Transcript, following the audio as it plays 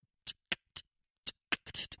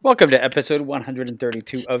Welcome to episode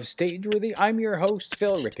 132 of Stageworthy. I'm your host,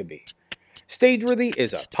 Phil Rickaby. Stageworthy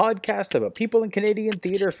is a podcast about people in Canadian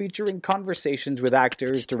theatre featuring conversations with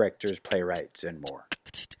actors, directors, playwrights, and more.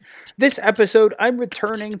 This episode, I'm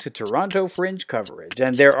returning to Toronto Fringe coverage,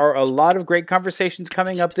 and there are a lot of great conversations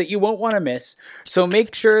coming up that you won't want to miss, so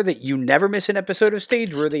make sure that you never miss an episode of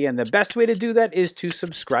Stageworthy, and the best way to do that is to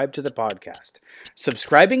subscribe to the podcast.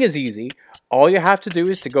 Subscribing is easy. All you have to do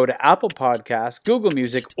is to go to Apple Podcasts, Google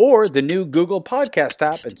Music, or the new Google Podcast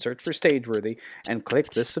app and search for Stageworthy and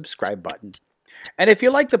click the subscribe button. And if you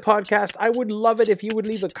like the podcast, I would love it if you would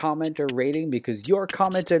leave a comment or rating because your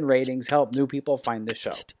comments and ratings help new people find the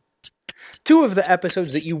show. Two of the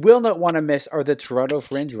episodes that you will not want to miss are the Toronto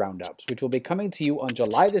Fringe Roundups, which will be coming to you on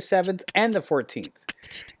July the 7th and the 14th.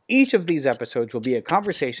 Each of these episodes will be a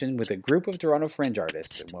conversation with a group of Toronto Fringe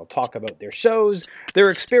artists, and we'll talk about their shows, their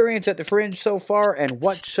experience at the Fringe so far, and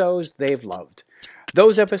what shows they've loved.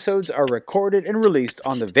 Those episodes are recorded and released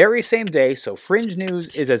on the very same day, so Fringe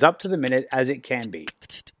news is as up to the minute as it can be.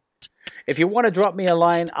 If you want to drop me a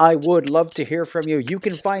line, I would love to hear from you. You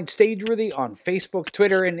can find Stageworthy on Facebook,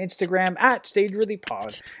 Twitter, and Instagram at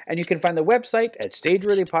StageworthyPod, and you can find the website at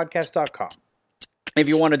StageworthyPodcast.com. If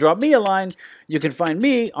you want to drop me a line, you can find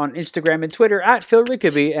me on Instagram and Twitter at Phil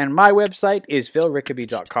Rickaby, and my website is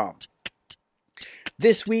philrickaby.com.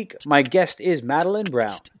 This week, my guest is Madeline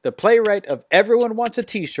Brown, the playwright of Everyone Wants a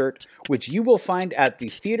T-Shirt, which you will find at the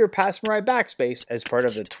Theatre Passmarais Backspace as part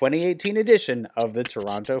of the 2018 edition of the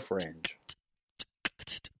Toronto Fringe.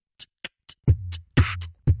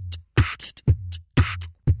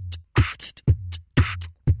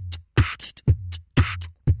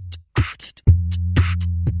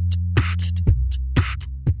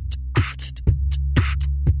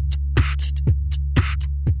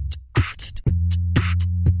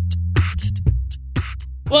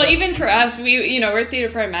 Well, even for us, we're at Theatre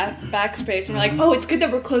Backspace, and we're like, oh, it's good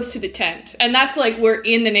that we're close to the tent. And that's like, we're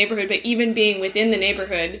in the neighborhood, but even being within the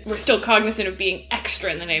neighborhood, we're still cognizant of being extra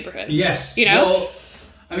in the neighborhood. Yes. You know? Well,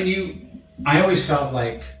 I mean, I always felt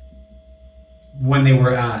like when they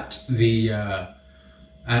were at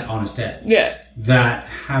at Honest Ed's, yeah, that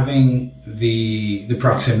having the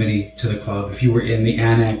proximity to the club, if you were in the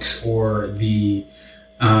annex or the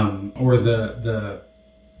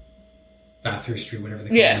Bathurst Street, whatever they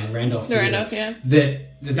call it, the Randolph Theatre. Randolph, yeah.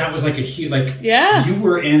 That was like a huge, yeah. You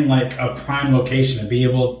were in like a prime location to be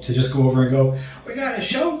able to just go over and go, we got a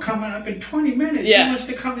show coming up in 20 minutes. Yeah. Who wants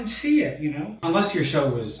to come and see it, you know? Unless your show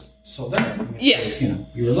was sold out. In which yeah. case, you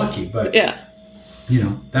were lucky, but, yeah.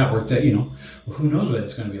 That worked out, well, who knows what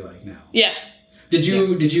it's going to be like now. Yeah. Did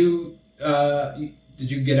you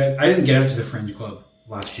get out? I didn't get out to the Fringe Club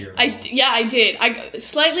last year. I did. I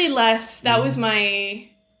slightly less. That was my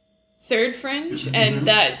third Fringe, and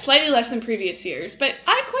that slightly less than previous years, but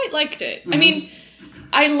I quite liked it. I mean,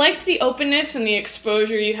 I liked the openness and the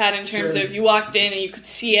exposure you had in terms of you walked in and you could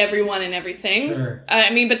see everyone and everything. Sure.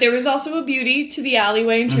 But there was also a beauty to the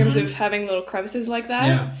alleyway in terms of having little crevices like that.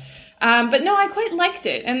 Yeah. But no, I quite liked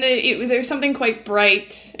it, and there's something quite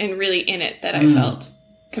bright and really in it that I felt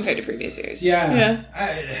compared to previous years. Yeah.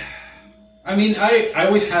 I mean, I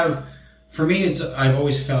always have. For me, I've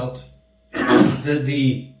always felt that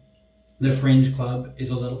the Fringe Club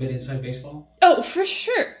is a little bit inside baseball. Oh, for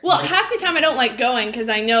sure. Well, half the time I don't like going because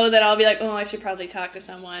I know that I'll be like, oh, I should probably talk to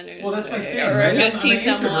someone. Well, that's my thing. Or right? I'm going to I'm see an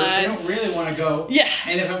someone. Introvert, so I don't really want to go. Yeah.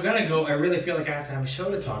 And if I'm going to go, I really feel like I have to have a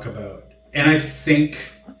show to talk about. And I think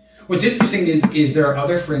what's interesting is there are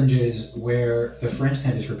other fringes where the Fringe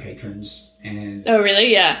tent is for patrons. And oh,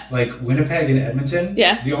 really? Yeah. Like Winnipeg and Edmonton.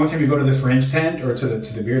 Yeah. The only time you go to the Fringe tent or to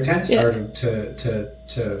the beer tents are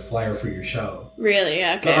to flyer for your show. Really?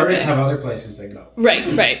 Yeah. Okay. The artists have other places they go. Right.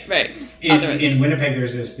 In Winnipeg,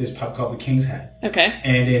 there's this pub called the King's Head. Okay.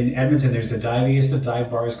 And in Edmonton, there's the diviest of dive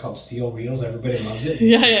bars called Steel Reels. Everybody loves it.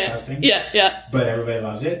 It's disgusting. Yeah. But everybody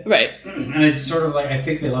loves it. Right. And it's sort of like, I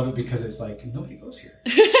think they love it because it's like, nobody goes here.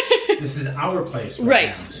 This is our place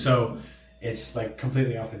right now. So it's like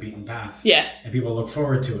completely off the beaten path. Yeah. And people look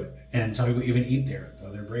forward to it. And some people even eat there,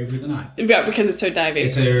 though they're braver than I. Yeah, because it's so divey.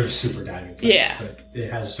 It's a super divey place. Yeah. But it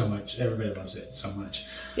has so much, everybody loves it so much.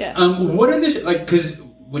 Yeah. What are the, because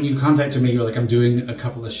when you contacted me, you were like, I'm doing a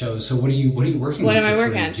couple of shows. So what are you working on? What am I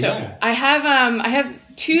working on? So I have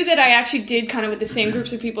two that I actually did kind of with the same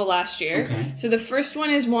groups of people last year. Okay. So the first one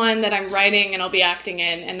is one that I'm writing and I'll be acting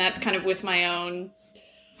in, and that's kind of with my own,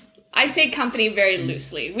 I say company very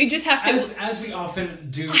loosely. We just have to... As we often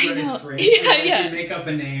do when it's free. Yeah. You make up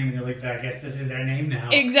a name and you're like, I guess this is their name now.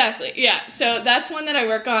 Exactly, yeah. So that's one that I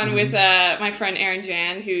work on with my friend Erin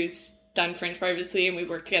Jan, who's done Fringe previously, and we've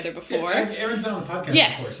worked together before. Yeah, Aaron's been on the podcast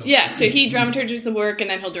before. So. Yeah, so he dramaturges the work, and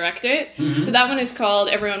then he'll direct it. Mm-hmm. So that one is called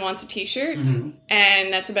Everyone Wants a T-Shirt,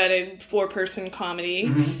 and that's about a 4-person comedy.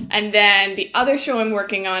 Mm-hmm. And then the other show I'm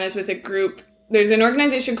working on is with a group. There's an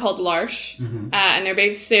organization called L'Arche, and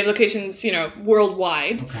they have locations,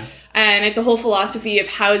 worldwide. Okay. And it's a whole philosophy of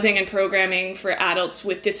housing and programming for adults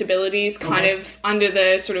with disabilities, kind of under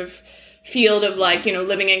the sort of field of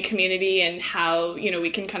living in community and how, we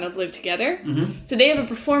can kind of live together. Mm-hmm. So they have a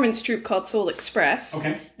performance troupe called Soul Express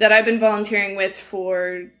that I've been volunteering with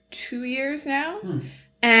for 2 years now.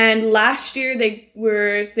 And last year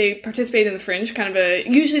they participated in the Fringe,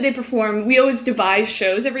 usually they perform, we always devise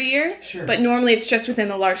shows every year, but normally it's just within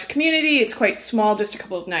the large community. It's quite small, just a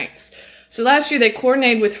couple of nights. So last year they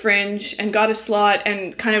coordinated with Fringe and got a slot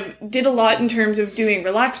and kind of did a lot in terms of doing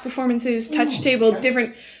relaxed performances, touch table,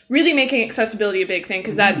 different, really making accessibility a big thing,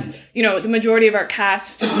 because that's, the majority of our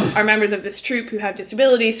cast are members of this troupe who have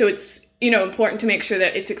disabilities, so it's, important to make sure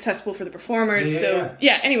that it's accessible for the performers.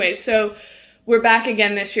 Anyways, so we're back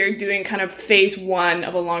again this year doing kind of phase 1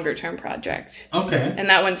 of a longer term project. Okay. And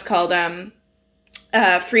that one's called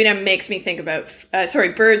Freedom Makes Me Think About...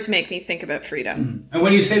 Birds Make Me Think About Freedom. And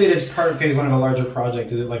when you say that it's part of phase 1 of a larger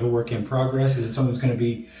project, is it like a work in progress? Is it something that's going to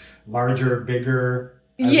be larger, bigger...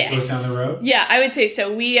 as it goes down the road? Yeah, I would say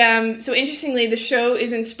so. We so interestingly, the show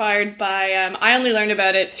is inspired by I only learned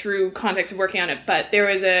about it through context of working on it, but there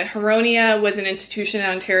was Huronia was an institution in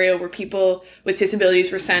Ontario where people with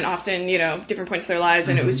disabilities were sent often, different points of their lives,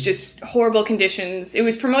 and it was just horrible conditions. It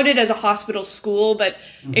was promoted as a hospital school, but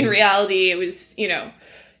in reality it was,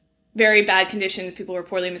 very bad conditions. People were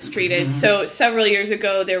poorly mistreated. So several years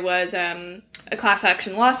ago, there was a class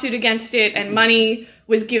action lawsuit against it, and money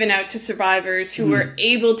was given out to survivors who were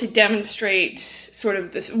able to demonstrate sort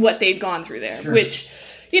of what they'd gone through there, which,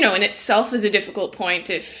 in itself is a difficult point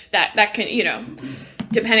if that can,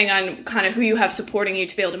 depending on kind of who you have supporting you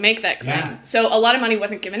to be able to make that claim. Yeah. So a lot of money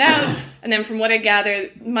wasn't given out. And then from what I gather,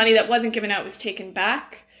 money that wasn't given out was taken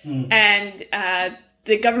back. And,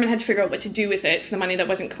 the government had to figure out what to do with it for the money that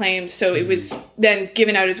wasn't claimed. So it was then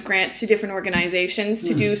given out as grants to different organizations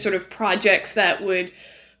to do sort of projects that would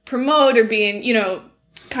promote or be in,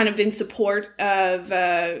 kind of in support of,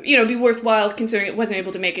 be worthwhile considering it wasn't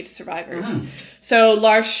able to make it to survivors. So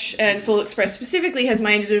L'Arche and Soul Express specifically has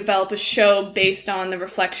minded to develop a show based on the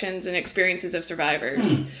reflections and experiences of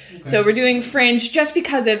survivors. So we're doing Fringe just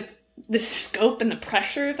because of the scope and the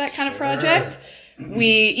pressure of that kind of project.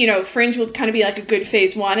 We, Fringe will kind of be like a good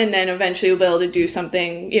phase 1, and then eventually we'll be able to do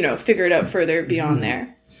something, figure it out further beyond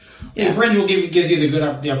there. Yeah. And Fringe will gives you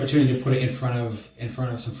the opportunity to put it in front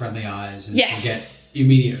of some friendly eyes and get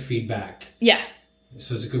immediate feedback. Yeah.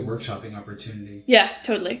 So it's a good workshopping opportunity. Yeah,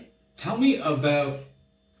 totally. Tell me about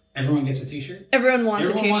Everyone Gets a T-shirt. Everyone wants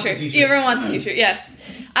a T-shirt. Everyone wants a T-shirt.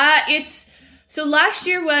 Yes. So last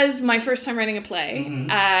year was my first time writing a play,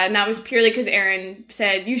 and that was purely because Aaron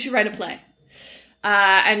said you should write a play.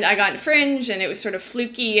 And I got into Fringe, and it was sort of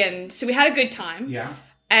fluky, and so we had a good time. Yeah.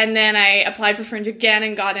 And then I applied for Fringe again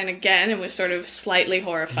and got in again and was sort of slightly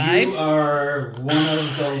horrified. You are one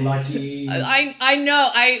of the lucky... I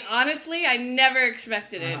know. I never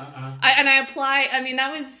expected it. I applied... I mean,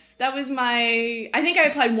 that was my... I think I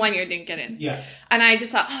applied 1 year, didn't get in. Yeah. And I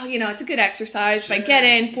just thought, it's a good exercise. Sure. If I get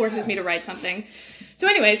in, forces me to write something. So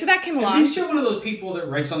anyway, so that came along. At least you're one of those people that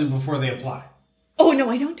write something before they apply. Oh,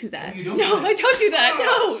 no, I don't do that. You don't do that? I don't do that.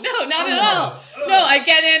 No, not at all. No, I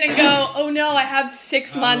get in and go, oh no, I have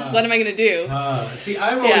 6 months. What am I going to do? See,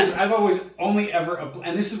 I've always only ever,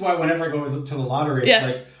 and this is why whenever I go to the lottery, it's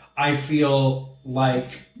like, I feel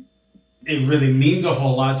like it really means a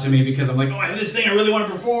whole lot to me because I'm like, oh, I have this thing I really want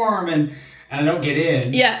to perform, and I don't get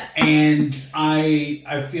in. Yeah. And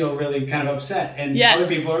I feel really kind of upset. And other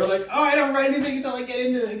people are like, oh, I don't write anything until I get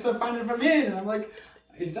into it, until I find if I'm in. And I'm like,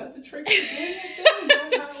 is that the trick of doing it?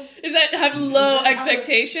 Is that have low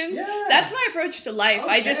expectations? Yeah. That's my approach to life.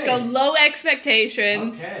 Okay. I just go low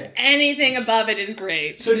expectation. Okay. Anything above it is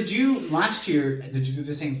great. So last year, did you do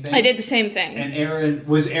the same thing? I did the same thing. And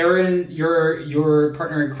was Aaron your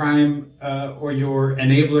partner in crime or your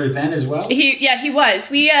enabler then as well? He was.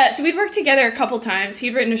 So we'd worked together a couple times.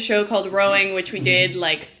 He'd written a show called Rowing, which we did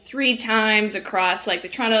like 3 times across like the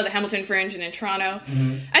Hamilton Fringe and in Toronto.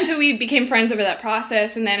 And so we became friends over that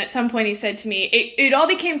process. And then at some point he said to me, it all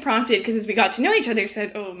became prompted because as we got to know each other, he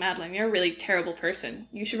said, oh, Madeline, you're a really terrible person.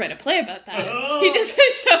 You should write a play about that.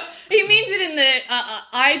 He means it in the,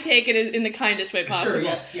 I take it in the kindest way possible. Sure,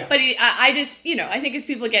 yes, yeah. But I just, I think as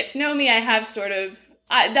people get to know me, I have sort of,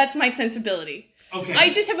 that's my sensibility. Okay.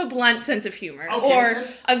 I just have a blunt sense of humor or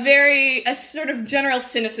a sort of general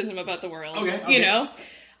cynicism about the world, you know?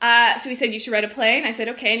 So he said, you should write a play. And I said,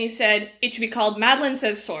 okay. And he said, it should be called Madeline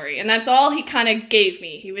Says Sorry. And that's all he kind of gave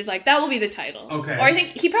me. He was like, that will be the title. Okay. Or I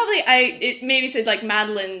think he probably, it maybe said like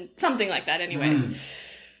Madeline, something like that anyways.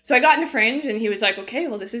 So I got into Fringe and he was like, okay,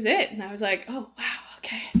 well, this is it. And I was like, oh, wow,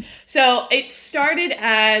 okay. So it started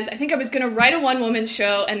as, I think I was going to write a one-woman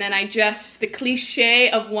show, and then the cliche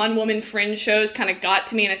of one-woman Fringe shows kind of got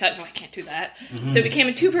to me, and I thought, no, I can't do that. So it became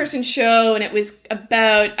a two-person show, and it was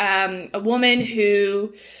about a woman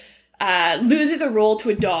who loses a role to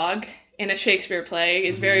a dog in a Shakespeare play,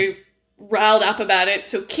 is very riled up about it,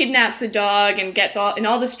 so kidnaps the dog and gets in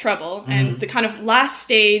all this trouble. And the kind of last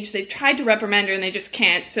stage, they've tried to reprimand her and they just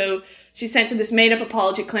can't. So she's sent to this made-up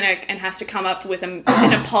apology clinic and has to come up with an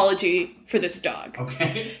apology for this dog.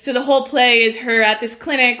 Okay. So the whole play is her at this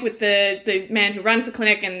clinic with the man who runs the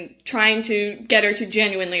clinic and trying to get her to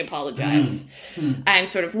genuinely apologize.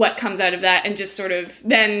 And sort of what comes out of that, and just sort of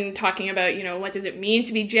then talking about, what does it mean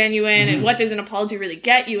to be genuine and what does an apology really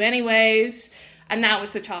get you anyways? And that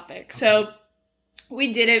was the topic. Okay. So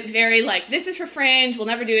we did it very this is for Fringe, we'll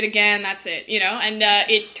never do it again, that's it, And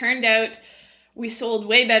it turned out we sold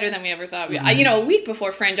way better than we ever thought. A week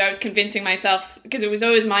before Fringe, I was convincing myself, because it was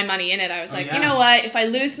always my money in it, I was you know what, if I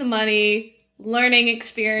lose the money, learning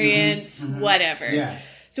experience, whatever. Yeah.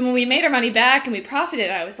 So when we made our money back and we profited,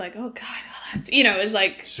 I was like, oh God, well, that's, it was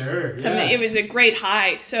like, sure, it was a great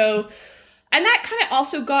high. So, and that kind of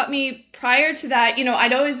also got me, prior to that,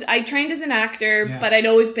 I trained as an actor, but I'd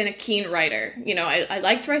always been a keen writer. I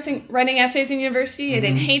liked writing essays in university. I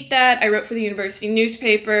didn't hate that. I wrote for the university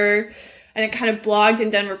newspaper, and I kind of blogged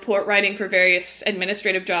and done report writing for various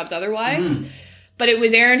administrative jobs otherwise. But it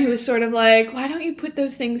was Aaron who was sort of like, why don't you put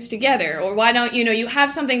those things together? Or why don't, you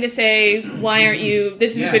have something to say, why aren't you,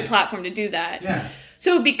 this is a good platform to do that. Yeah.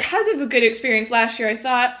 So because of a good experience last year, I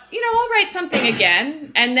thought, I'll write something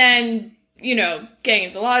again. And then, getting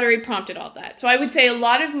into the lottery prompted all that. So I would say a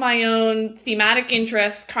lot of my own thematic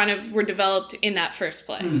interests kind of were developed in that first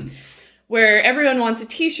play. Where Everyone Wants a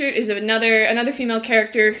T-Shirt is of another female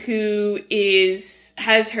character who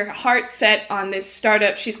has her heart set on this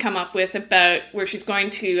startup she's come up with about where she's going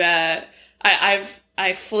to,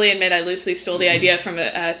 I fully admit I loosely stole the idea from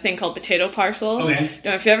a thing called Potato Parcel. Okay. Don't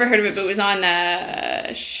know if you've ever heard of it, but it was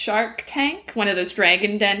on Shark Tank, one of those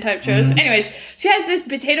Dragon Den type shows. Anyways, she has this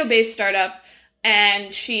potato-based startup,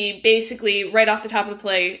 and she basically, right off the top of the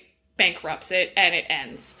play, bankrupts it, and it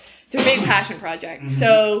ends. It's a big passion project.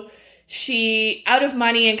 So she, out of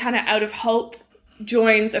money and kind of out of hope,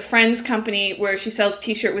 joins a friend's company where she sells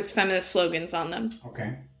T-shirts with feminist slogans on them.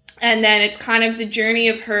 Okay. And then it's kind of the journey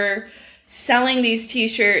of her selling these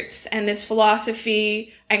T-shirts and this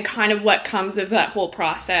philosophy and kind of what comes of that whole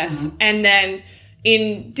process. And then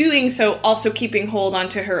in doing so, also keeping hold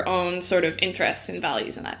onto her own sort of interests and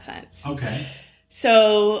values in that sense. Okay.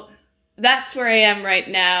 So that's where I am right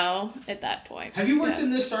now at that point. Have you worked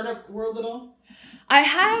in the startup world at all? I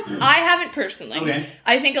haven't personally. Okay.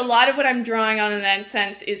 I think a lot of what I'm drawing on in that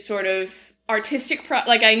sense is sort of artistic,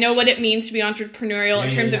 I know what it means to be entrepreneurial in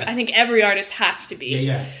terms of, I think every artist has to be.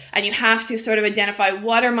 And you have to sort of identify,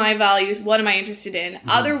 what are my values? What am I interested in?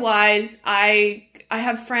 Otherwise, I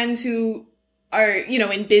have friends who are,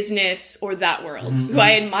 in business or that world, who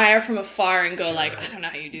I admire from afar and go I don't know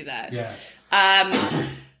how you do that. Yeah.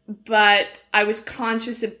 But I was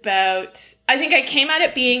conscious about, I think I came at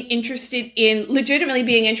it legitimately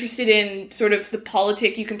being interested in sort of the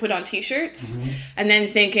politic you can put on T-shirts, and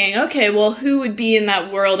then thinking, okay, well, who would be in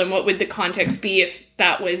that world and what would the context be if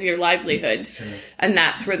that was your livelihood? Sure. And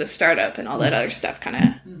that's where the startup and all that other stuff kind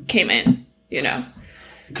of came in,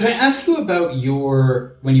 Could I ask you about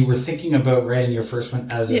when you were thinking about writing your first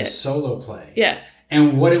one as a solo play? Yeah.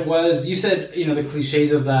 And what it was, you said, the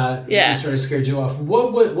cliches of that sort of scared you off.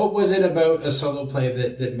 What was it about a solo play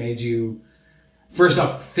that made you, first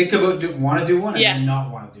off, think about want to do one and then not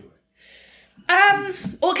want to do it?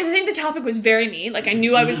 Well, because I think the topic was very me. I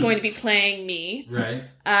knew I was going to be playing me. Right.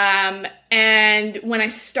 And when I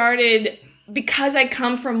started, because I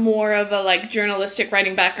come from more of a journalistic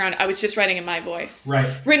writing background, I was just writing in my voice. Right.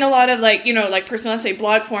 Written a lot of personal essay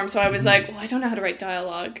blog form. So I was well, I don't know how to write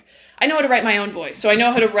dialogue. I know how to write my own voice. So I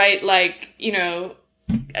know how to write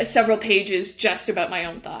several pages just about my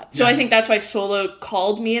own thoughts. So I think that's why solo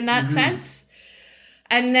called me in that sense.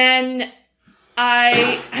 And then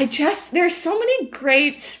there's so many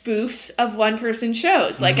great spoofs of one person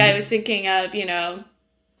shows. I was thinking of,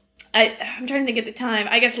 I'm trying to think at the time,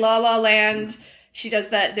 I guess La La Land, she does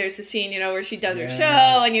that. There's the scene, where she does her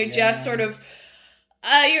show and you're just sort of,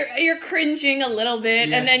 you're cringing a little bit.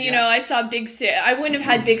 Yes, and then, I saw Big Sick. I wouldn't have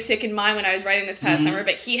had Big Sick in mind when I was writing this past summer,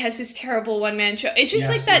 but he has this terrible one-man show. It's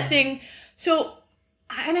just that thing. So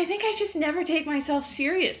And I think I just never take myself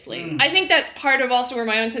seriously. I think that's part of also where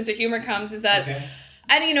my own sense of humor comes, is that,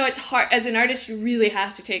 and you know, it's hard, as an artist, you really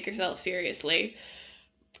have to take yourself seriously.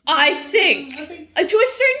 I think to a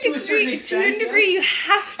certain degree, you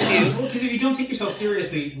have to. Well, because if you don't take yourself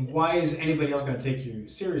seriously, why is anybody else going to take you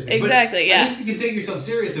seriously? Exactly, but I think you can take yourself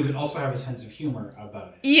seriously, but also have a sense of humor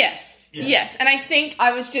about it. Yes. And I think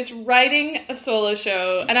I was just writing a solo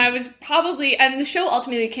show, and I was and the show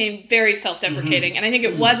ultimately became very self-deprecating, and I think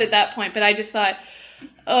it was at that point, but I just thought,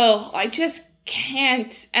 I just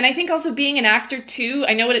can't. And I think also being an actor too,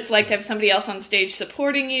 I know what it's like to have somebody else on stage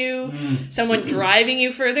supporting you, someone driving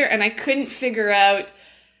you further, and I couldn't figure out,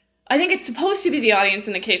 I think it's supposed to be the audience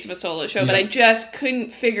in the case of a solo show, but I just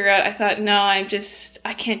couldn't figure out. I thought, no, I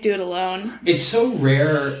can't do it alone. It's so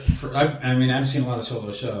rare I've seen a lot of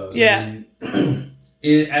solo shows. Yeah.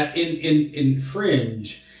 In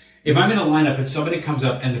Fringe, if I'm in a lineup and somebody comes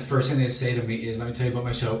up and the first thing they say to me is, let me tell you about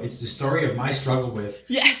my show, it's the story of my struggle with...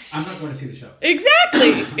 Yes. I'm not going to see the show.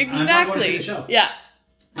 Exactly. I'm not going to see the show. Yeah.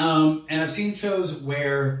 And I've seen shows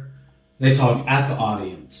where they talk at the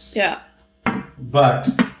audience. Yeah. But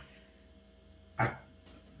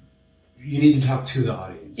you need to talk to the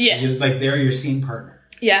audience. Yeah. Because, like, they're your scene partner.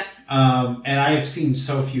 Yeah. And I've seen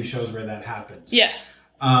so few shows where that happens. Yeah.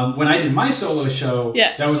 When I did my solo show,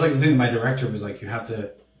 that was like the thing that my director was like,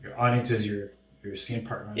 your audience is your scene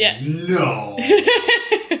partner. Like, no.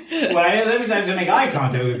 That means I have to make eye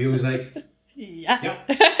contact with you. It was like, yeah.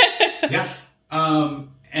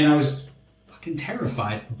 And I was fucking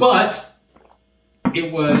terrified, but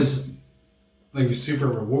it was like super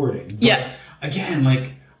rewarding. But again,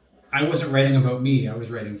 like, I wasn't writing about me. I was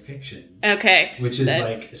writing fiction. Okay. Which is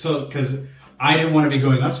because I didn't want to be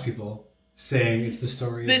going up to people saying it's the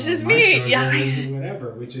story. This of is my me. Story,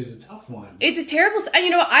 whatever, which is a tough one. It's a terrible.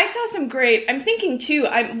 I saw some great. I'm thinking too.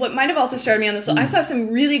 What might have also started me on this. I saw some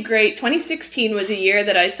really great. 2016 was a year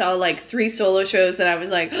that I saw like 3 solo shows that I was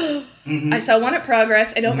like. I saw one at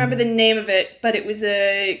Progress. I don't remember the name of it, but it was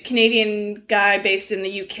a Canadian guy based in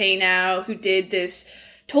the UK now who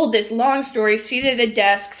told this long story, seated at a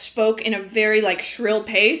desk, spoke in a very like shrill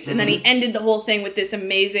pace, and then he ended the whole thing with this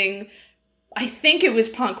amazing, I think it was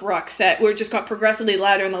punk rock set where it just got progressively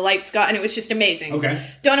louder and the lights and it was just amazing. Okay.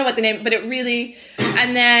 Don't know what the name, but it really,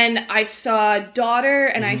 and then I saw Daughter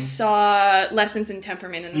and I saw Lessons in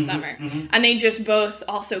Temperament in the summer. And they just both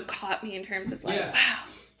also caught me in terms of like, wow.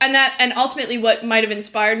 And ultimately what might have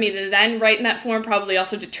inspired me to then write in that form probably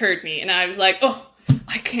also deterred me. And I was like,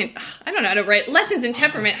 I don't know how to write Lessons in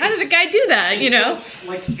Temperament. How does a guy do that, it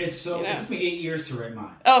took me 8 years to write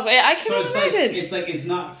mine. Oh, I can imagine. It's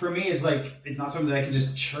not, for me, it's not something that I can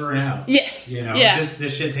just churn out. Yes.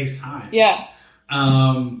 This shit takes time. Yeah.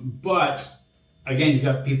 But, again, you've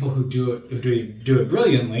got people who do it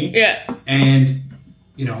brilliantly. Yeah. And,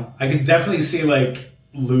 I could definitely see, like,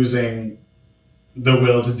 losing the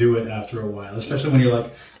will to do it after a while, especially when you're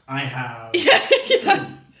like, I have...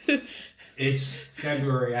 It's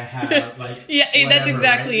February. I have like that's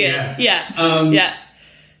exactly right? it. Yeah.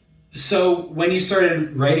 So when you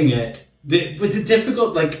started writing it, was it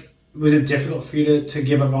difficult? Like, was it difficult for you to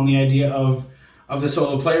give up on the idea of the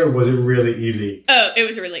solo player? Or was it really easy? Oh, it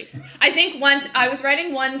was a relief. I think once I was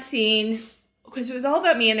writing one scene because it was all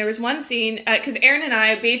about me, and there was one scene because Aaron and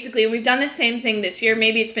I basically we've done the same thing this year.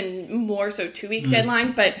 Maybe it's been more so 2-week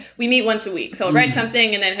deadlines, but we meet once a week. So I'll write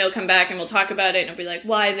something, and then he'll come back and we'll talk about it, and I'll be like,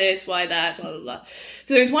 why this, why that, blah blah blah.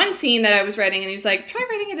 So there's one scene that I was writing, and he was like, try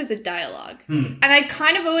writing it as a dialogue. And I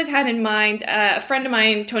kind of always had in mind a friend of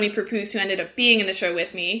mine, Tony Perpus, who ended up being in the show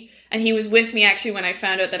with me, and he was with me actually when I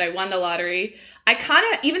found out that I won the lottery. I kind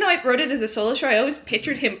of, even though I wrote it as a solo show, I always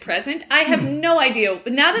pictured him present. I have no idea.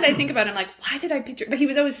 But now that I think about it, I'm like, why did I picture... But he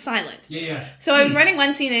was always silent. Yeah. So I was writing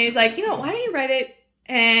one scene, and he's like, why don't you write it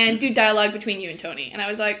and do dialogue between you and Tony? And I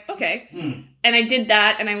was like, okay. And I did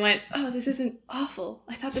that, and I went, oh, this isn't awful.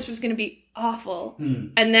 I thought this was going to be awful.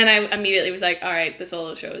 And then I immediately was like, all right, the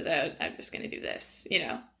solo show is out. I'm just going to do this,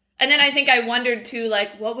 And then I think I wondered, too,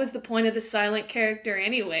 like, what was the point of the silent character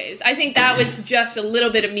anyways? I think that was just a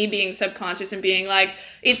little bit of me being subconscious and being like,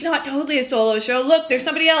 it's not totally a solo show. Look, there's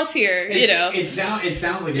somebody else here, It sounds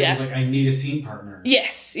like it was like, I need a scene partner.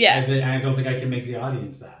 Yes, yeah. And I don't think I can make the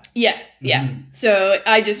audience that. Yeah. So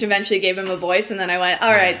I just eventually gave him a voice, and then I went,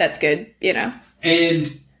 all right, that's good,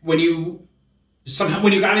 And when you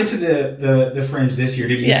got into the Fringe this year,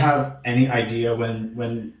 did you have any idea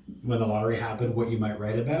when the lottery happened what you might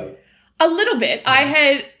write about? A little bit.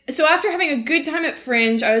 So after having a good time at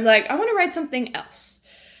Fringe, I was like, I want to write something else.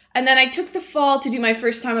 And then I took the fall to do my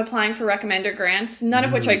first time applying for recommender grants, none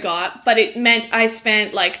of which I got, but it meant I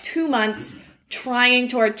spent like 2 months trying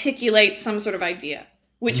to articulate some sort of idea.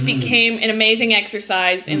 which became an amazing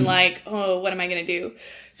exercise in like, oh, what am I going to do?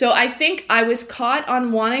 So I think I was caught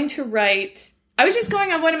on wanting to write. I was just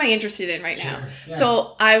going on, what am I interested in right now? Yeah.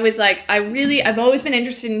 So I was like, I've always been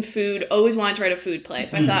interested in food, always wanted to write a food play.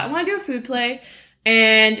 So I thought, I want to do a food play.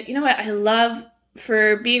 And you know what?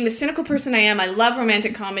 For being the cynical person I am, I love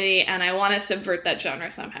romantic comedy, and I want to subvert that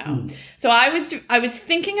genre somehow. So I was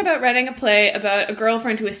thinking about writing a play about a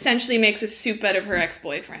girlfriend who essentially makes a soup out of her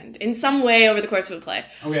ex-boyfriend in some way over the course of a play.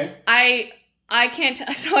 Okay. I can't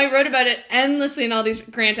so I wrote about it endlessly in all these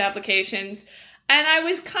grant applications, and I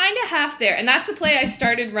was kind of half there. And that's the play I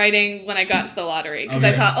started writing when I got into the lottery, because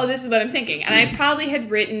I thought, oh, this is what I'm thinking. And I probably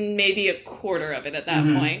had written maybe a quarter of it at that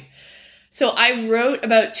point. So I wrote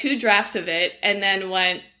about 2 drafts of it and then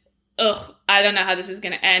went, ugh, I don't know how this is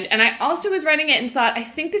going to end. And I also was writing it and thought, I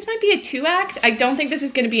think this might be a 2-act. I don't think this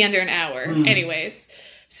is going to be under an hour anyways.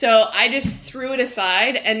 So I just threw it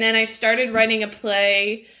aside. And then I started writing a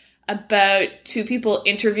play about 2 people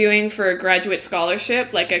interviewing for a graduate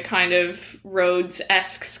scholarship, like a kind of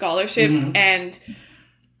Rhodes-esque scholarship. And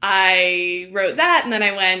I wrote that, and then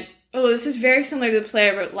I went, oh, this is very similar to the play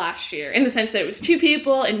I wrote last year, in the sense that it was 2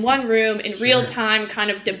 people in one room in real time kind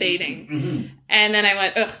of debating. And then I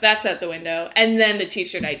went, ugh, that's out the window. And then the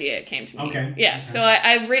t-shirt idea came to me. Okay. Yeah, so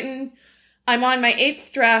I'm on my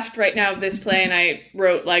 8th draft right now of this play, and I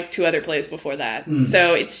wrote like 2 other plays before that.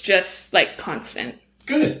 So it's just like constant.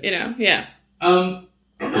 Good. You know, yeah.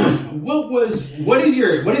 What is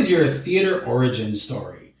your theater origin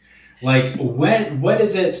story? Like, what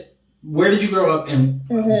is it? Where did you grow up, and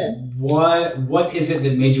what is it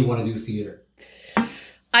that made you want to do theater?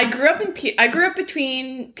 I grew up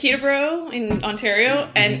between Peterborough in Ontario,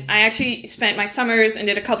 and I actually spent my summers and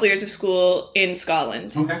did a couple years of school in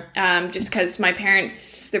Scotland. Okay. Just because my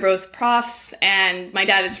parents, they're both profs, and my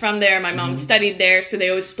dad is from there, my mom studied there, so they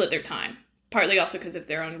always split their time. Partly also because of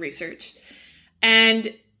their own research.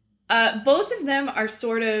 And both of them are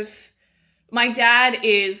sort of... My dad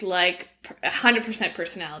is like 100%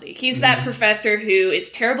 personality. He's that professor who is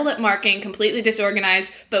terrible at marking, completely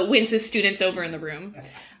disorganized, but wins his students over in the room.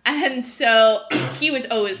 And so he was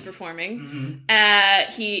always performing.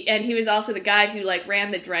 He was also the guy who like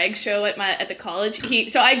ran the drag show at the college.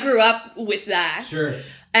 So I grew up with that. Sure.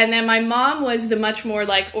 And then my mom was the much more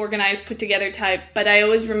like organized, put together type. But I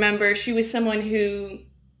always remember she was someone who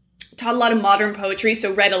taught a lot of modern poetry,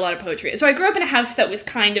 so read a lot of poetry. So I grew up in a house that was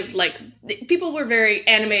kind of like, people were very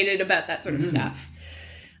animated about that sort of stuff.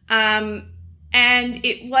 And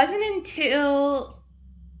it wasn't until,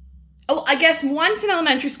 I guess once in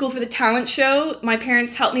elementary school for the talent show, my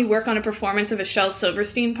parents helped me work on a performance of a Shel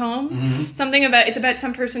Silverstein poem. It's about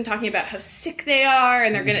some person talking about how sick they are,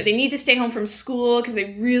 and they need to stay home from school because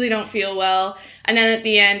they really don't feel well. And then at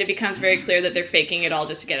the end, it becomes very clear that they're faking it all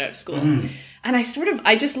just to get out of school. And I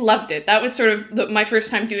just loved it. That was sort of my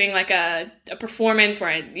first time doing like a performance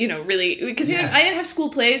where I, really, because, I didn't have school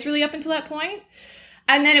plays really up until that point.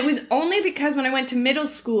 And then it was only because when I went to middle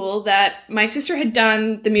school that my sister had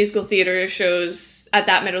done the musical theater shows at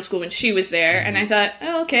that middle school when she was there. And I thought,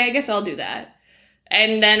 oh, okay, I guess I'll do that.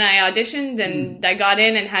 And then I auditioned and I got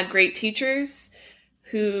in and had great teachers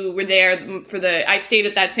who were there I stayed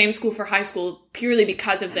at that same school for high school purely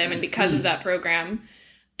because of them and because of that program.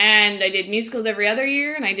 And I did musicals every other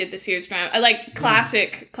year, and I did the Sears drama. I like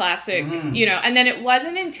classic, and then it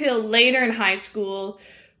wasn't until later in high school,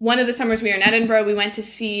 one of the summers we were in Edinburgh, we went to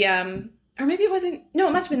see, or maybe it wasn't, no,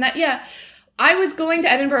 it must have been that, yeah. I was going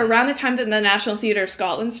to Edinburgh around the time that the National Theatre of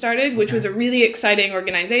Scotland started, which was a really exciting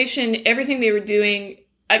organization. Everything they were doing,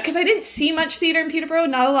 because I didn't see much theatre in Peterborough,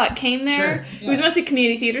 not a lot came there. Sure, yeah. It was mostly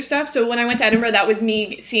community theatre stuff, so when I went to Edinburgh, that was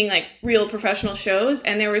me seeing like real professional shows,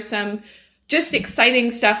 and there was some just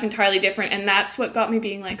exciting stuff entirely different, and that's what got me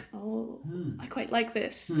being like, oh, I quite like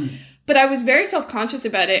this. But I was very self-conscious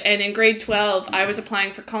about it, and in grade 12, I was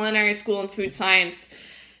applying for culinary school and food science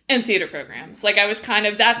and theater programs. Like, I was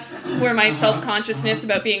that's where my self-consciousness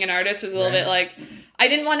about being an artist was a little bit like, I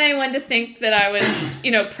didn't want anyone to think that I was,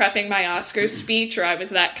 prepping my Oscars speech, or I was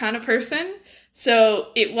that kind of person.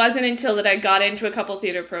 So it wasn't until that I got into a couple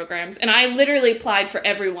theater programs, and I literally applied for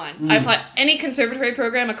everyone. I applied any conservatory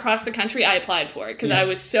program across the country. I applied for it because I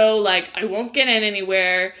was so like, I won't get in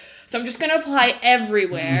anywhere, so I'm just going to apply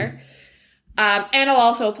everywhere. And I'll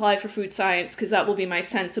also apply for food science because that will be my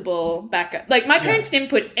sensible backup. Like, my parents didn't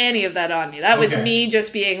put any of that on me. That was me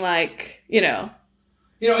just being like,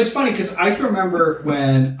 it's funny because I can remember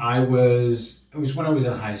when it was when I was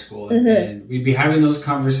in high school, and we'd be having those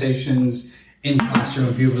conversations in classroom,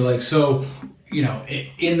 and people were like, so,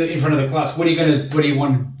 in front of the class, what do you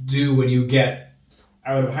want to do when you get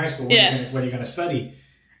out of high school? What are you going to study?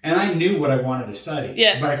 And I knew what I wanted to study.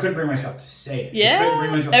 Yeah. But I couldn't bring myself to say it. Yeah. I couldn't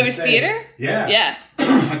bring myself that to was say theater? it. Yeah. Yeah.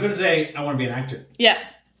 I couldn't say, I want to be an actor. Yeah.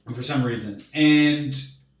 For some reason.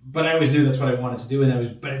 But I always knew that's what I wanted to do. And I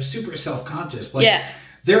was super self-conscious. Like, yeah.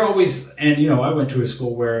 They're always, and you know, I went to a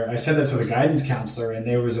school where I said that to the guidance counselor, and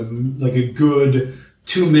there was a good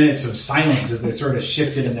 2 minutes of silence as they sort of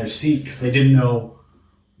shifted in their seat because they didn't know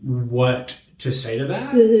what to say to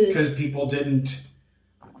that because people didn't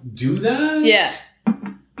do that. Yeah.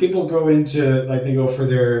 People go into, like, they go for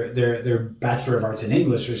their Bachelor of Arts in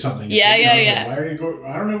English or something. Yeah. Like, why are you going?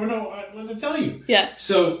 I don't even know what to tell you. Yeah.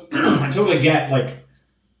 So I totally get, like,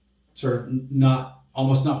 sort of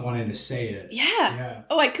almost not wanting to say it. Yeah.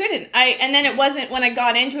 Oh, I couldn't. And then it wasn't when I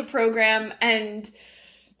got into a program and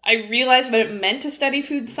I realized what it meant to study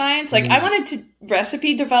food science. Like, I wanted to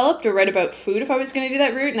recipe develop or write about food if I was going to do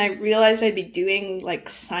that route. And I realized I'd be doing, like,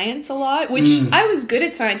 science a lot, which I was good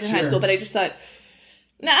at science in high school, but I just thought,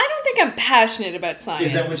 no, I don't think I'm passionate about science.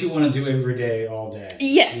 Is that what you want to do every day, all day?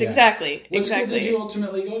 Yes, exactly. What school did you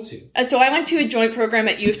ultimately go to? So I went to a joint program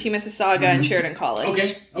at U of T Mississauga and Sheridan College.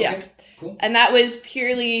 Okay. Yeah. Cool. And that was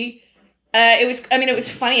purely, it was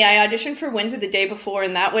funny. I auditioned for Windsor the day before,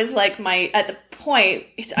 and that was like at the point,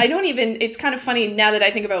 it's kind of funny now that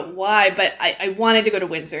I think about why, but I wanted to go to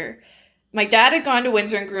Windsor. My dad had gone to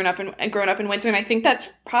Windsor and grown up in Windsor, and I think that's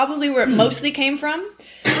probably where it mostly came from.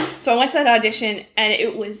 So I went to that audition, and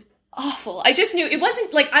it was awful. I just knew it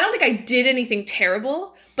wasn't, like, I don't think I did anything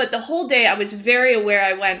terrible, but the whole day I was very aware.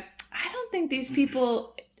 I went, I don't think these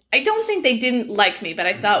people... I don't think they didn't like me, but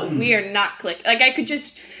I thought we are not clicking. Like, I could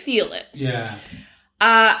just feel it. Yeah.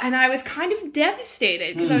 And I was kind of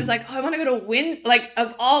devastated because I was like, I want to go to Windsor. Like,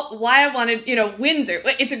 of all, why I wanted, Windsor.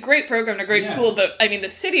 Like, it's a great program and a great school, but I mean, the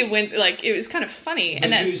city of Windsor, like, it was kind of funny. But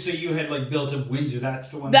and then, so you had, like, built up Windsor. That's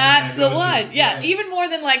the one. That's the one. Yeah. Even more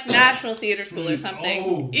than, like, National Theatre School or something.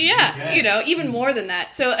 Oh, yeah. okay. Even more than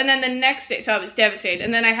that. So, and then the next day, so I was devastated.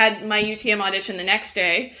 And then I had my UTM audition the next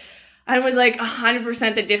day. I was like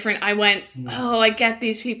 100% the different. I went, I get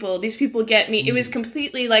these people. These people get me. It was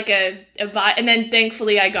completely like a vibe. And then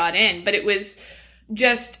thankfully I got in. But it was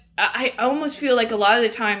just, I almost feel like a lot of the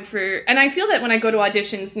time and I feel that when I go to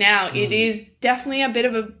auditions now, it is definitely a bit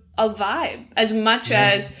of a vibe as much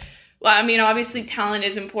as, well, I mean, obviously talent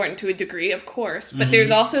is important to a degree, of course. But there's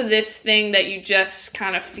also this thing that you just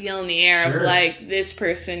kind of feel in the air of like, this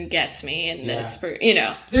person gets me and this, There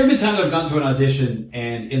have been times I've gone to an audition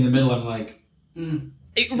and in the middle I'm like,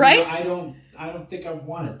 right? I don't think I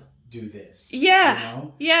want to do this. Yeah.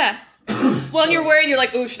 Yeah. Well, and you're worried. You're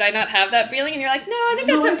like, oh, should I not have that feeling? And you're like, no, I think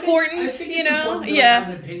that's important. I think it's important to have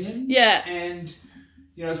an opinion. Yeah. And,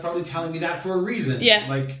 it's probably telling me that for a reason. Yeah.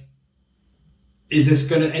 Like, is this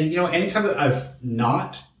going to... And, anytime that I've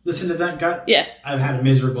not listened to that gut, I've had a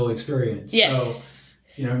miserable experience. Yes.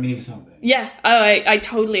 So, it means something. Yeah. Oh, I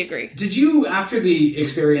totally agree. Did you, after the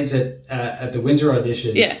experience at the Windsor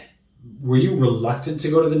audition, were you reluctant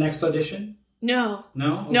to go to the next audition? No.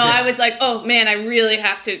 No? Okay. No, I was like, oh, man, I really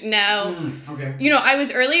have to now. Okay. I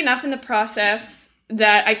was early enough in the process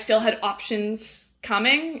that I still had options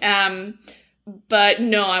coming. But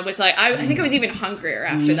no, I was like, I think I was even hungrier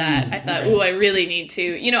after that. I thought, I really need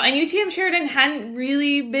to, and UTM Sheridan hadn't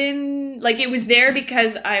really been, like, it was there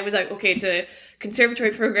because I was like, okay, it's a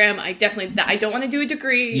conservatory program. I don't want to do a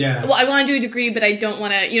degree. Yeah. Well, I want to do a degree, but I don't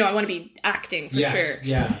want to, I want to be acting for sure.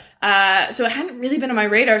 Yeah. So it hadn't really been on my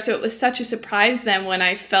radar. So it was such a surprise then when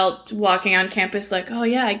I felt walking on campus like, oh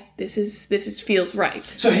yeah, this feels right.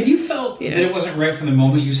 So had you felt that it wasn't right from the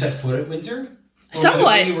moment you set foot at Windsor? Or somewhat.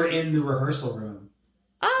 Was it when you were in the rehearsal room?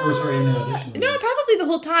 In the audition room? No, probably the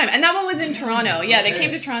whole time. And that one was in Toronto. Yeah, they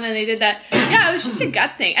came to Toronto and they did that. Yeah, it was just a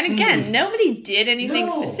gut thing. And again, nobody did anything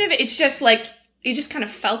specific. It's just like, you just kind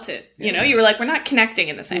of felt it. You were like, we're not connecting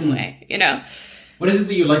in the same way, What is it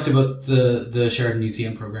that you liked about the Sheridan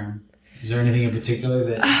UTM program? Is there anything in particular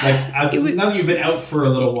that, now that you've been out for a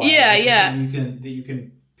little while, that you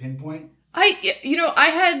can pinpoint? I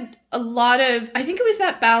had a lot of, I think it was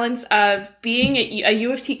that balance of being at a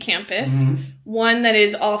U of T campus, one that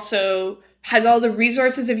is also, has all the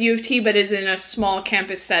resources of U of T, but is in a small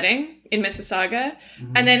campus setting in Mississauga,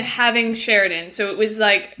 and then having Sheridan. So it was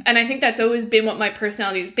like, and I think that's always been what my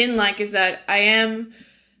personality has been like, is that I am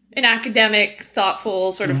an academic,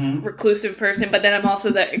 thoughtful, sort of reclusive person, but then I'm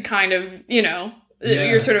also that kind of,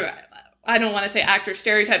 you're sort of, I don't want to say actor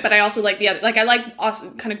stereotype, but I also like the other, like I like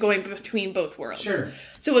also kind of going between both worlds. Sure.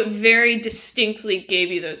 So it very distinctly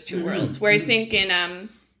gave you those two worlds, where I think in a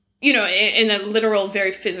literal,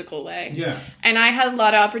 very physical way. Yeah. And I had a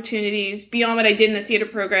lot of opportunities beyond what I did in the theater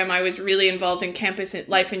program. I was really involved in campus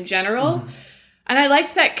life in general. And I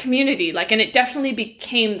liked that community, like, and it definitely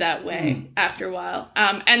became that way after a while.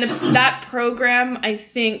 And that program, I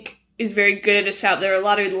think, is very good at us out. There are a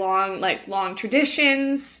lot of long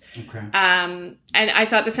traditions. Okay. And I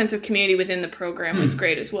thought the sense of community within the program was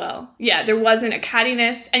great as well. Yeah, there wasn't a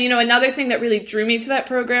cattiness. And, another thing that really drew me to that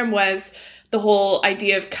program was the whole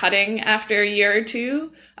idea of cutting after a year or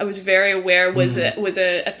two. I was very aware was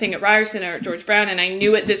a thing at Ryerson or at George Brown, and I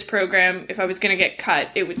knew at this program, if I was going to get cut,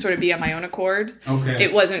 it would sort of be on my own accord. Okay.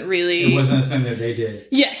 It wasn't really... It wasn't a thing that they did.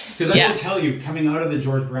 Yes. Because I will tell you, coming out of the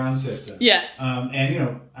George Brown system, yeah.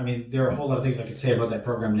 And, there are a whole lot of things I could say about that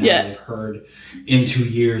program now that I've heard in 2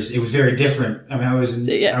 years. It was very different. I mean, I was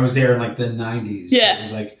there in, like, the 90s. Yeah. It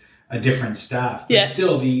was, like, a different staff. But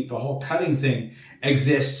still, the whole cutting thing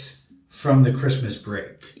exists from the Christmas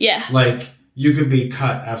break. Yeah. Like, you could be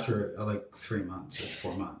cut after, 3 months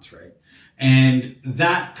or 4 months, right? And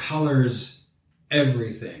that colors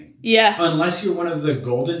everything. Yeah. Unless you're one of the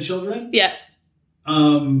golden children. Yeah.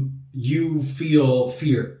 You feel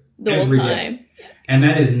fear the whole time. Day. And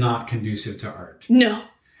that is not conducive to art. No.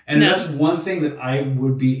 And that's one thing that I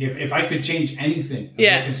would be, if I could change anything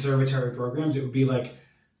about conservatory programs, it would be like,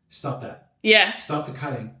 stop that. Yeah. Stop the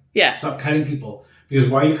cutting. Yeah. Stop cutting people. Because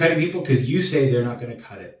why are you cutting people? Because you say they're not going to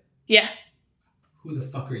cut it. Yeah. Who the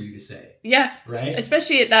fuck are you to say? Yeah. Right?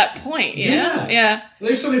 Especially at that point, you know? Yeah.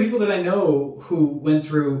 There's so many people that I know who went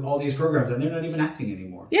through all these programs and they're not even acting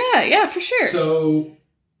anymore. Yeah, for sure. So,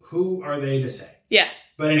 who are they to say? Yeah.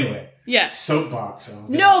 But anyway. Yeah. Soapbox.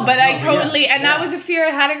 That was a fear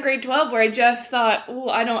I had in grade 12 where I just thought,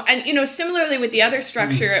 I don't, and similarly with the other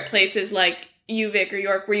structure at places like UVic or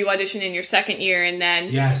York where you audition in your second year and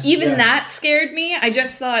then that scared me. I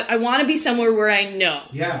just thought, I want to be somewhere where I know.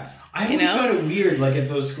 Yeah. I always found it weird, like at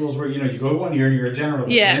those schools where, you go 1 year and you're a generalist,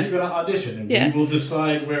 and then you go to audition, and we will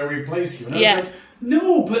decide where we place you. And I was like,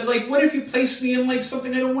 no, but like, what if you place me in like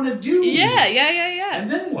something I don't want to do? Yeah. And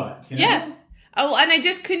then what? Yeah. Oh, and I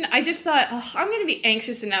just thought, I'm going to be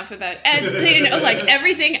anxious enough about like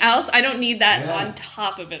everything else. I don't need that on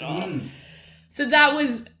top of it all. So that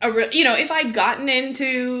was if I'd gotten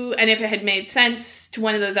into, and if it had made sense to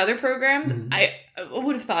one of those other programs, I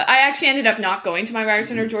would have thought. I actually ended up not going to my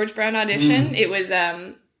Ryerson or George Brown audition. It was,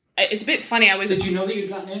 it's a bit funny. Did you know that you'd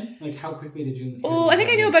gotten in? Like, how quickly did you? I think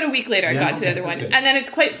I knew about a week later I got to the other one. Good. And then it's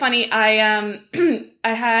quite funny. I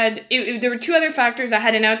had, there were two other factors. I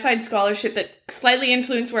had an outside scholarship that slightly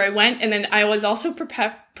influenced where I went. And then I was also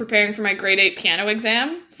preparing for my grade 8 piano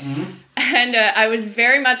exam. And I was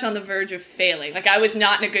very much on the verge of failing. Like, I was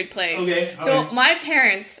not in a good place. Okay. So my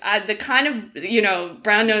parents, the kind of,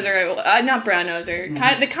 brown noser, not brown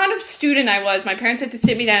noser, the kind of student I was, my parents had to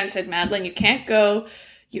sit me down and said, Madeline, you can't go.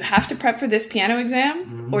 You have to prep for this piano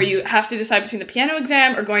exam, or you have to decide between the piano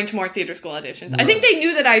exam or going to more theater school auditions. Right. I think they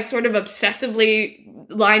knew that I'd sort of obsessively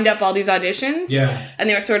lined up all these auditions. Yeah. And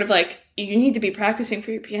they were sort of like, you need to be practicing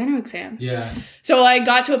for your piano exam. Yeah. So I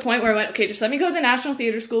got to a point where I went, okay, just let me go to the National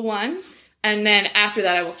Theatre School one, and then after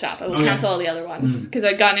that I will stop. I will cancel all the other ones, because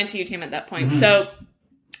I'd gotten into UTM at that point. So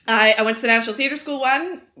I went to the National Theatre School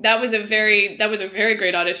one. That was a very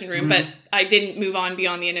great audition room, but I didn't move on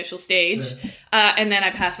beyond the initial stage. Sure. And then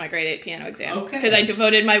I passed my grade 8 piano exam because I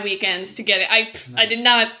devoted my weekends to get it. I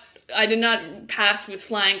did not pass with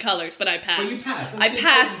flying colors, but I passed. Well, you passed. I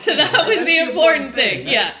passed, so that was the important thing.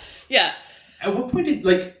 Right? Yeah. At what point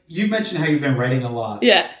you mentioned how you've been writing a lot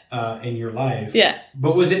in your life. Yeah.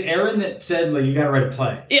 But was it Aaron that said, you got to write a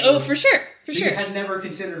play? Yeah, for sure. You had never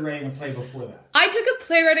considered writing a play before that? I took a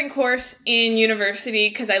playwriting course in university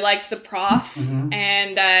because I liked the prof,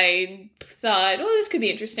 and I thought, this could be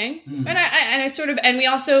interesting. And I sort of, and we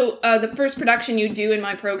also, the first production you do in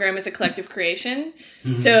my program is a collective creation.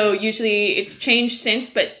 So usually it's changed since,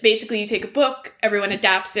 but basically you take a book, everyone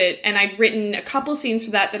adapts it, and I'd written a couple scenes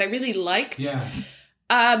for that I really liked. Yeah.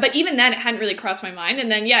 But even then, it hadn't really crossed my mind.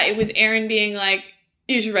 And then, it was Aaron being like,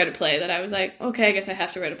 you should write a play, that I was like, okay, I guess I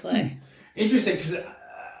have to write a play. Interesting, because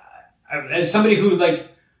as somebody who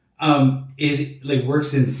is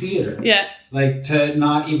works in theater, to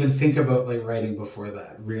not even think about writing before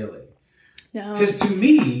that, really. No. Because to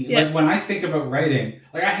me, when I think about writing,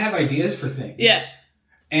 I have ideas for things. Yeah.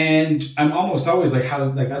 And I'm almost always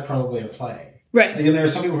that's probably a play. Right. And there are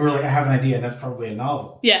some people who are I have an idea and that's probably a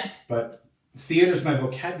novel. Yeah. But theater's my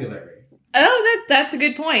vocabulary. Oh, that's a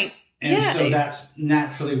good point. And so that's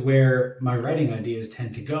naturally where my writing ideas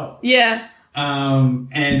tend to go. Yeah. And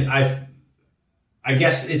I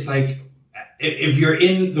guess it's if you're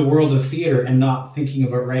in the world of theater and not thinking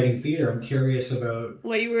about writing theater, I'm curious about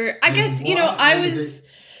what you were. I guess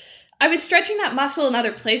I was stretching that muscle in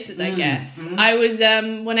other places. I guess I was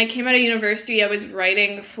when I came out of university, I was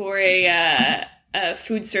writing for a a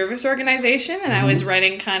food service organization, and I was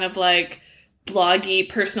writing kind of like bloggy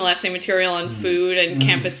personal essay material on food and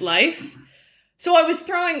campus life. So I was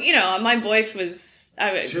throwing, my voice was,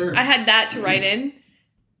 I had that to write in.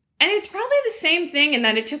 And it's probably the same thing in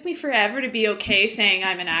that it took me forever to be okay saying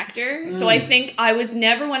I'm an actor. So I think I was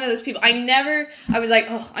never one of those people. I was like,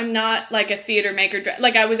 oh, I'm not like a theater maker.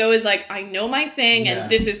 Like I was always like, I know my thing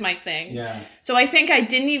and this is my thing. Yeah. So I think I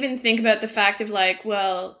didn't even think about the fact of like,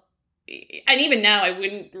 well, and even now I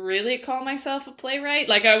wouldn't really call myself a playwright.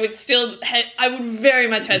 Like I would very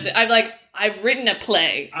much hesitate. I've written a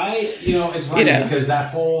play. It's funny because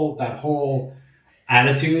that whole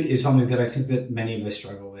attitude is something that I think that many of us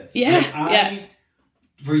struggle with. Yeah.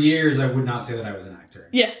 For years, I would not say that I was an actor.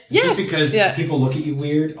 Yeah. Just because people look at you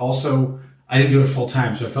weird. Also, I didn't do it full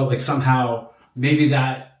time, so I felt like somehow maybe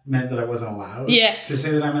that meant that I wasn't allowed to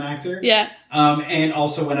say that I'm an actor. Yeah. And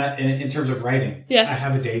also in terms of writing, I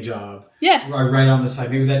have a day job. Yeah. Where I write on the side.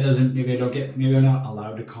 Maybe I'm not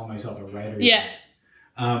allowed to call myself a writer. Yeah.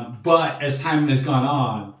 But as time has gone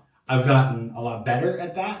on, I've gotten a lot better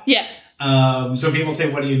at that. Yeah. So people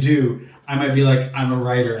say, "What do you do?" I might be like, "I'm a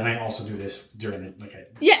writer, and I also do this during the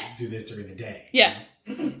do this during the day." Yeah,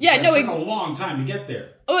 It took a long time to get there.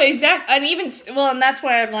 Oh, exactly, and that's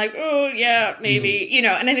why I'm like, oh yeah, maybe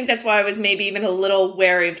and I think that's why I was maybe even a little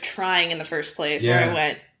wary of trying in the first place. Where I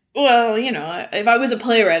went, well, if I was a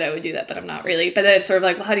playwright, I would do that, but I'm not really. But then it's sort of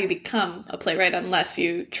like, well, how do you become a playwright unless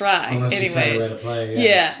you try? Unless you try to write a play,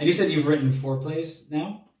 yeah. And you said you've written 4 plays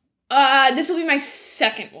now. This will be my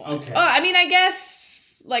second one. Okay. I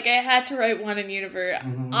guess, I had to write one in university.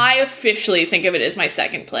 I officially think of it as my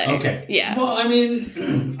second play. Okay. Yeah. Well, I think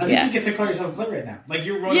you get to call yourself a playwright now. Like,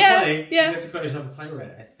 you wrote a play, you get to call yourself a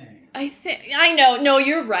playwright, I think. I know. No,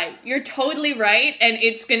 you're right. You're totally right, and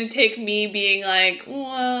it's going to take me being like,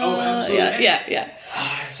 well... Oh, absolutely. Yeah.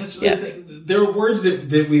 There are words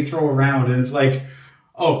that we throw around, and it's like,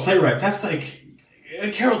 oh, playwright, that's like...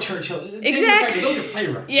 Carol Churchill. Exactly. Those are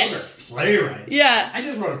playwrights. Yes. Those are playwrights. Yeah. I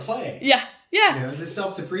just wrote a play. Yeah. Yeah. It's a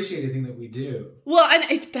self-depreciating thing that we do. Well, and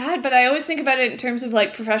it's bad, but I always think about it in terms of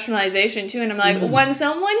professionalization too. And I'm like, when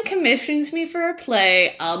someone commissions me for a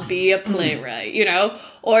play, I'll be a playwright,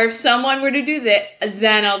 Or if someone were to do that,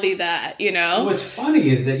 then I'll be that, What's funny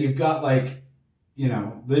is that you've got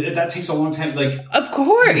that takes a long time. Of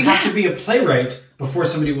course, you have to be a playwright before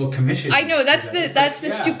somebody will commission you. I know that's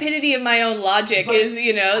the stupidity of my own logic. But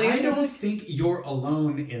I don't think you're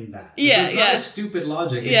alone in that. Yeah, it's not a stupid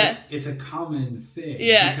logic. It's a common thing.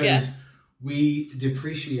 Yeah, because we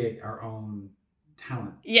depreciate our own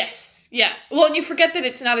talent. Yes, yeah. Well, and you forget that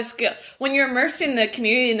it's not a skill. When you're immersed in the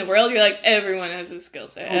community in the world, you're like, everyone has a skill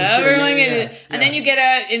set. And then you get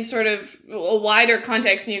out in sort of a wider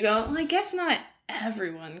context, and you go, well, I guess not.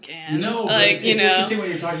 Everyone can. No, but it's interesting when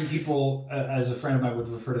you're talking to people, as a friend of mine would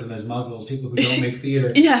refer to them as muggles, people who don't make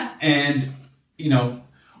theater. Yeah. And,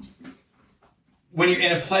 when you're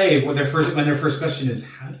in a play, when their first question is,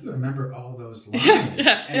 how do you remember all those lines?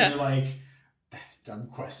 You're like, that's a dumb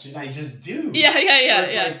question. I just do. Yeah.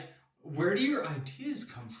 It's like, where do your ideas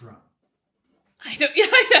come from? I don't.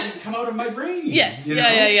 They come out of my brain. Yes.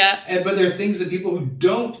 Yeah. But there are things that people who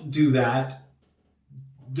don't do that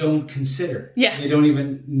don't consider. Yeah. They don't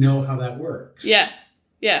even know how that works. Yeah.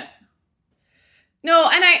 No,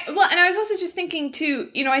 and I was also just thinking too,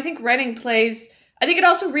 I think writing plays, I think it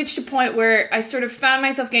also reached a point where I sort of found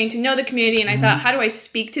myself getting to know the community, and I thought, how do I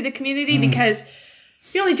speak to the community? Because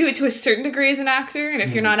you only do it to a certain degree as an actor, and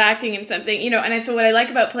if you're not acting in something, so what I like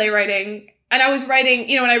about playwriting, and I was writing,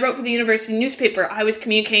 when I wrote for the university newspaper, I was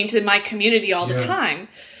communicating to my community all the time.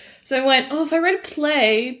 So I went, if I write a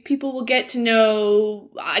play, people will get to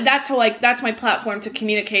know, that's my platform to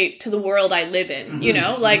communicate to the world I live in,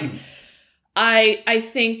 I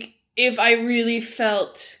think if I really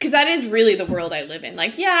felt, because that is really the world I live in.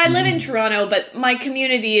 I live in Toronto, but my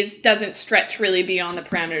community doesn't stretch really beyond the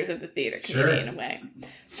parameters of the theater community in a way.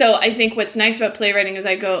 So I think what's nice about playwriting is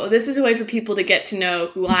I go, this is a way for people to get to know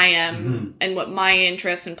who I am and what my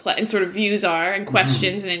interests and sort of views are and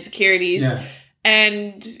questions and insecurities. Yeah.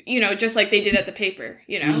 And, just like they did at the paper,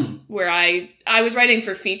 where I was writing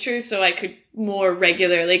for features so I could more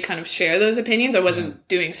regularly kind of share those opinions. I wasn't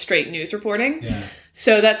doing straight news reporting. Yeah.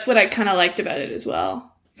 So that's what I kind of liked about it as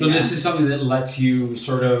well. So this is something that lets you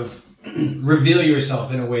sort of reveal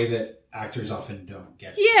yourself in a way that actors often don't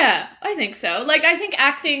get. Yeah, I think so. I think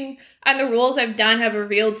acting and the roles I've done have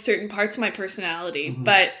revealed certain parts of my personality,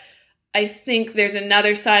 but I think there's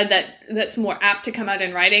another side that's more apt to come out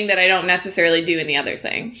in writing that I don't necessarily do in the other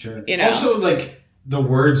thing. Sure. Also, the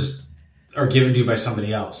words are given to you by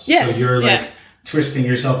somebody else. Yes. So you're twisting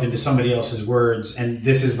yourself into somebody else's words, and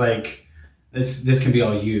this is this can be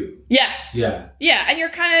all you. Yeah. Yeah. Yeah, and you're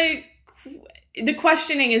kind of... The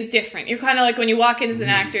questioning is different. You're kind of like when you walk in as an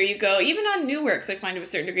actor, you go, even on new works, I find to a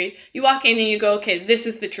certain degree, you walk in and you go, okay, this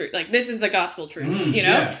is the truth. Like, this is the gospel truth, you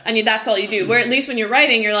know? Yeah. And that's all you do. Where at least when you're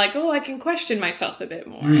writing, you're like, oh, I can question myself a bit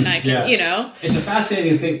more. And I can, you know? It's a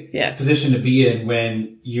fascinating position to be in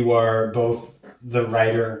when you are both the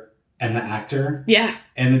writer and the actor. Yeah.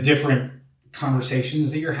 And the different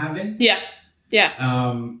conversations that you're having. Yeah. Yeah.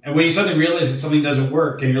 And when you suddenly realize that something doesn't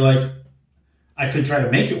work and you're like, I could try to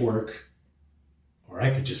make it work. Or I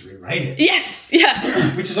could just rewrite it. Yes,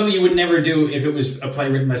 yeah. Which is something you would never do if it was a play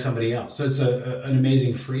written by somebody else. So it's an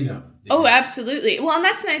amazing freedom. Oh, absolutely. Well, and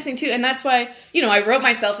that's the nice thing, too. And that's why, I wrote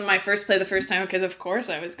myself in my first play the first time because, of course,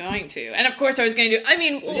 I was going to. And, of course, I was going to do... I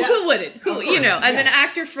mean, who wouldn't? Who, as an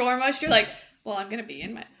actor foremost, you're like, well, I'm going to be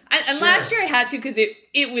in my... And last year I had to because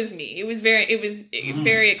it was me. It was very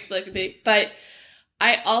explicably. But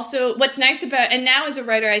I also... What's nice about... And now as a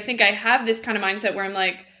writer, I think I have this kind of mindset where I'm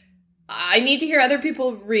like, I need to hear other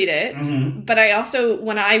people read it, but I also,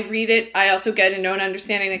 when I read it, I also get a known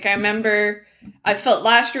understanding. Like, I remember, I felt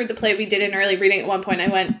last year with the play we did an early reading at one point, I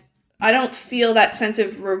went, I don't feel that sense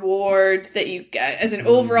of reward that you get as an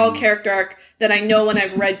overall character arc that I know when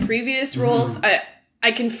I've read previous roles.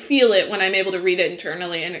 I can feel it when I'm able to read it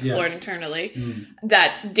internally and explore it internally.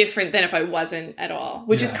 That's different than if I wasn't at all,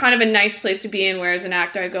 which is kind of a nice place to be in, where as an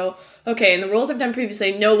actor I go, okay, in the roles I've done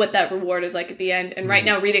previously, I know what that reward is like at the end. And right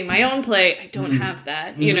now, reading my own play, I don't have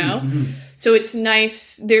that, you know? So it's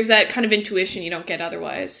nice. There's that kind of intuition you don't get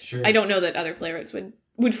otherwise. Sure. I don't know that other playwrights would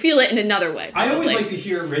feel it in another way. Probably. I always like to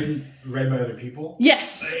hear read by other people.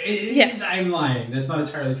 Yes. Yes. I'm lying. That's not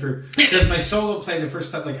entirely true. Because my solo play, the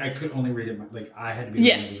first time, I could only read it. Like, I had to be the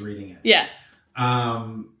one who was reading it. Yeah.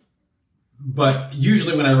 But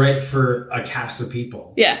usually when I write for a cast of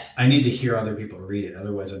people, I need to hear other people read it.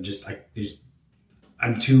 Otherwise, I'm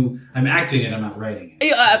acting it, I'm not writing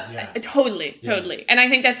it. Totally. And I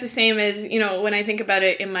think that's the same as, when I think about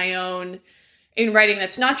it in my own... In writing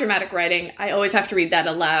that's not dramatic writing, I always have to read that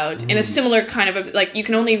aloud. In a similar kind of you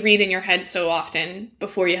can only read in your head so often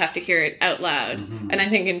before you have to hear it out loud. And I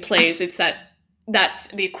think in plays, it's that's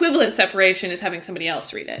the equivalent separation is having somebody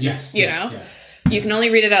else read it. Yes. You know? Yeah. You can only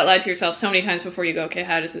read it out loud to yourself so many times before you go, okay,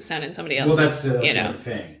 how does this sound in somebody else's? Well, that's the other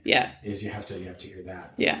thing. Yeah. Is you have to hear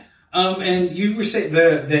that. Yeah. And you were saying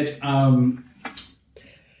that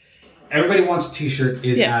Everybody Wants a T-shirt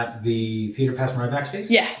is at the Theatre Pass Mariah Backspace?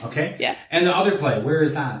 Yeah. Okay. Yeah. And the other play, where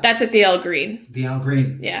is that? That's at the El Green. The El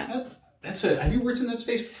Green. Yeah. Have you worked in that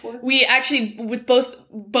space before? We actually, with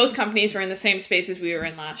both companies, were in the same spaces we were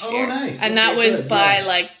in last year. Oh, nice. And that was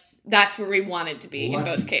by that's where we wanted to be in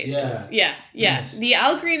both cases. Yeah. Nice. The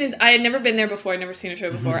Al Green I had never been there before. I'd never seen a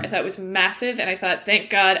show before. I thought it was massive. And I thought,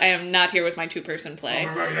 thank God I am not here with my 2-person play.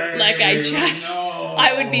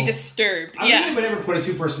 I would be disturbed. I don't think anybody ever put a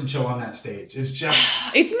 2-person show on that stage. It's just...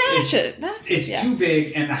 it's massive. It's too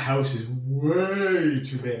big and the house is way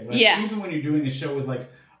too big. Even when you're doing a show with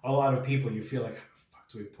a lot of people, you feel like, how the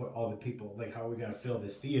fuck do we put all the people? How are we going to fill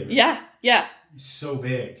this theater? Yeah. It's so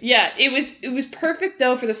big. Yeah, it was perfect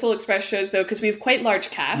though for the Soul Express shows though, because we have quite large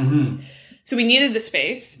casts. So we needed the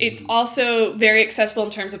space. It's also very accessible in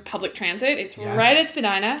terms of public transit. It's right at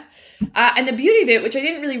Spadina. And the beauty of it, which I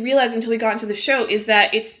didn't really realize until we got into the show, is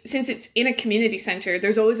that since it's in a community center,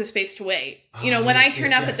 there's always a space to wait. When I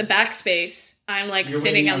turn up at the backspace, I'm you're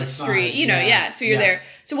sitting on the street, so you're there.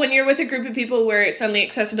 So when you're with a group of people where suddenly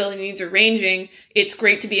accessibility needs are ranging, it's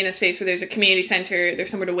great to be in a space where there's a community center, there's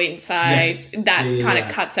somewhere to wait inside. Yes. That kind of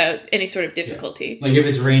cuts out any sort of difficulty. If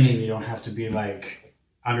it's raining, you don't have to be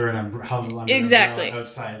under an umbrella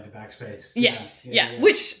outside the backspace. Yes. Yeah.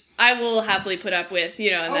 Which I will happily put up with,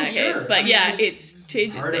 in that case. But it's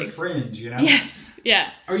changes part things. Of Fringe, Yes.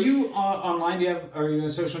 Yeah. Are you online? Are you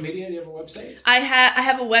on social media? Do you have a website? I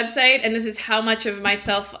have a website, and this is how much of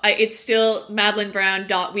myself. It's still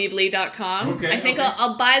MadelineBrown.weebly.com. Okay. I think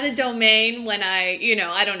I'll buy the domain when I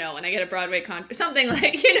don't know, when I get a Broadway contract, something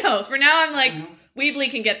For now, I'm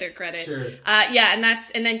Weebly can get their credit. Sure. And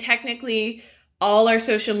then technically, all our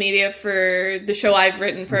social media for the show I've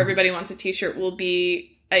written for Everybody Wants a T-shirt will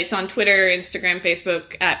be. It's on Twitter, Instagram,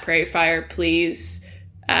 Facebook at Prairie Fire. Please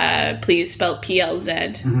spell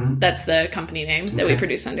PLZ. That's the company name that we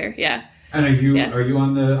produce under. Yeah. And are you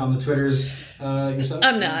on the Twitters yourself?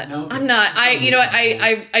 I'm not. No? I'm not.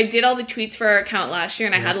 I did all the tweets for our account last year,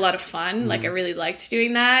 and I had a lot of fun. I really liked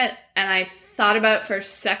doing that, and I thought about it for a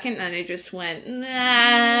second, and I just went, nah.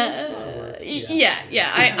 I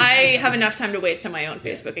have enough time to waste on my own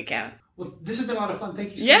Facebook account. Well, this has been a lot of fun.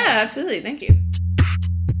 Thank you so much. Yeah, absolutely. Thank you.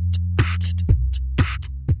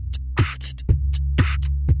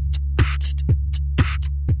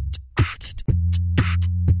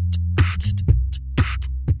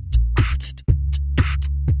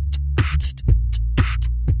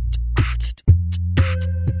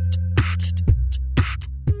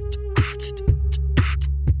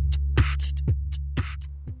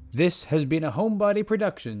 This has been a Homebody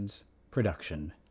Productions production.